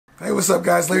Hey, what's up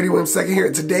guys? Larry 1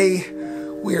 here. Today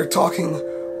we are talking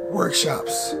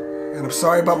workshops. And I'm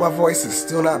sorry about my voice, it's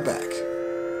still not back.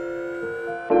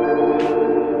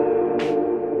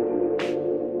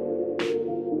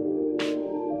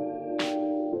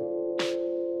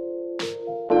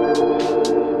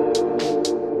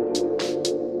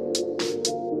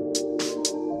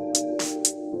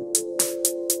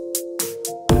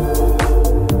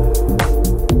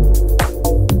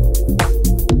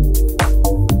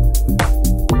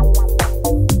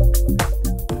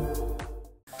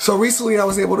 So recently I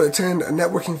was able to attend a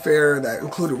networking fair that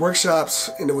included workshops,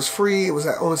 and it was free. It was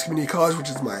at Owens Community College, which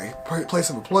is my place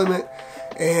of employment,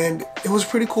 and it was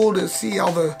pretty cool to see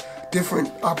all the different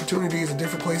opportunities and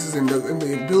different places and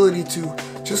the ability to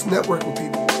just network with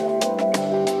people.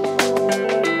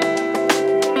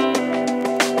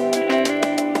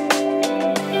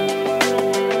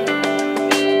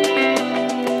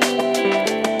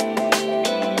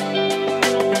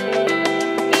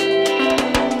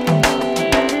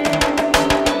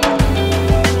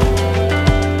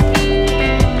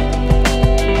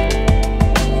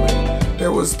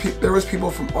 There was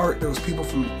people from art, there was people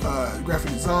from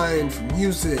graphic design, from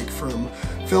music, from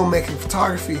filmmaking,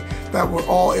 photography, that were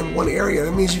all in one area.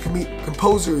 That means you can meet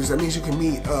composers, that means you can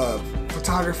meet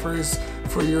photographers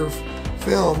for your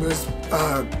film. There's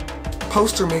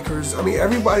poster makers. I mean,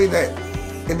 everybody that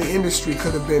in the industry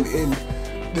could have been in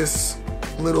this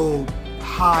little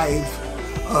hive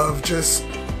of just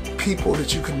people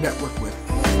that you could network with.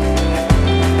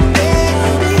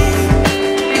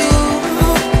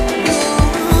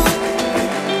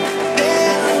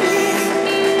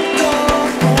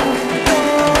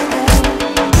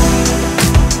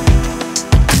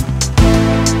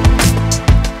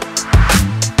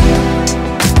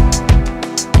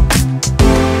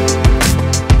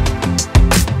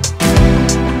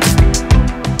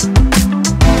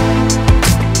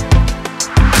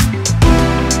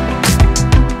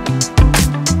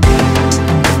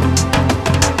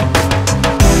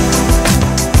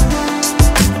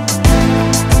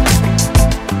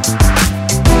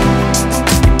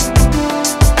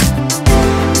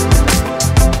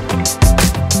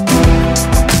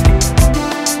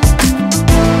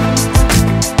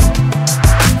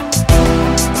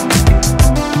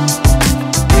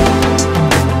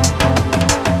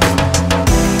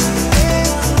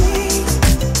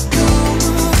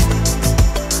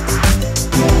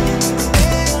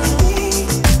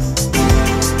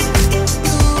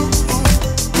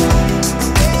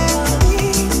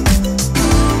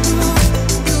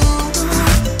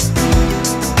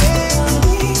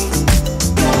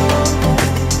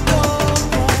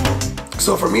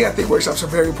 So for me, I think workshops are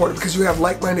very important because you have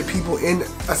like-minded people in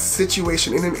a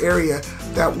situation, in an area,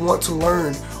 that want to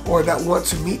learn or that want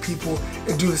to meet people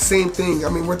and do the same thing. I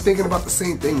mean, we're thinking about the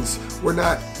same things. We're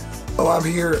not, oh, I'm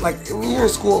here. Like, when you're in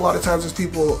school, a lot of times there's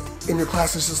people in your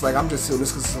class that's just like, I'm just doing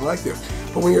this because it's elective.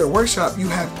 But when you're at a workshop, you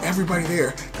have everybody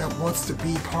there that wants to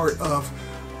be part of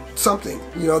something.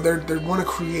 You know, they want to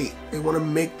create. They want to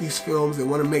make these films. They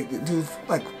want to do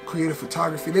like creative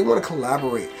photography. They want to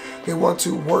collaborate. They want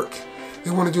to work. They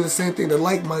want to do the same thing. They're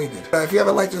like-minded. If you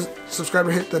haven't liked or subscribed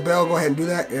or hit the bell, go ahead and do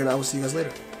that, and I will see you guys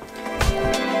later.